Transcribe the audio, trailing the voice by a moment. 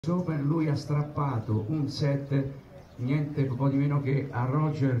Open lui ha strappato un set niente po' di meno che a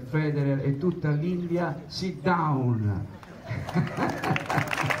Roger Federer e tutta l'India sit down.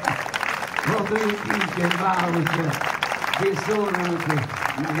 Rodriguez e Baus che sono anche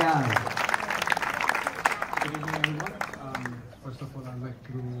Nagal. Good evening, everyone. First of all, I'd like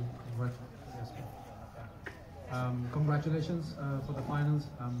to congratulations for the finals.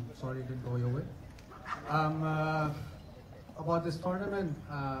 I'm sorry it didn't go your way. About this tournament,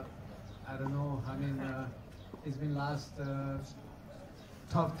 I don't know. I mean, it's been last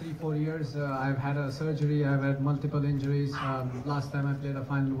tough 3-4 years. I've had a surgery. I've had multiple injuries. Last time I played a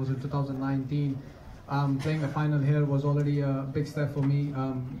final was in 2019. Playing a final here was already a big step for me.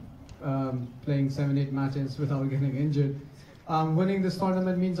 Playing 7-8 matches without getting injured. Winning this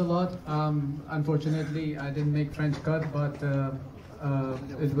tournament means a lot. Unfortunately, I didn't make French cut, but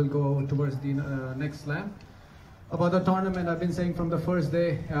it will go towards the next slam. About the tournament, I've been saying from the first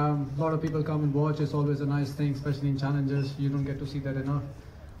day, a lot of people come and watch. It's always a nice thing, especially in challengers. You don't get to see that enough.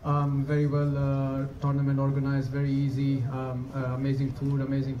 Very well tournament organized, very easy, amazing food,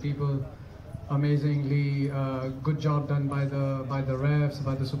 amazing people, amazingly good job done by the refs,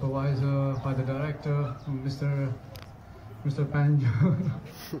 by the supervisor, by the director, Mr. Panjo.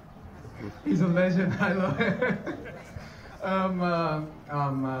 He's a legend. I love it.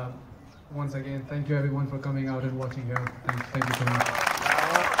 Once again, thank you everyone for coming out and watching here. Thank you so much.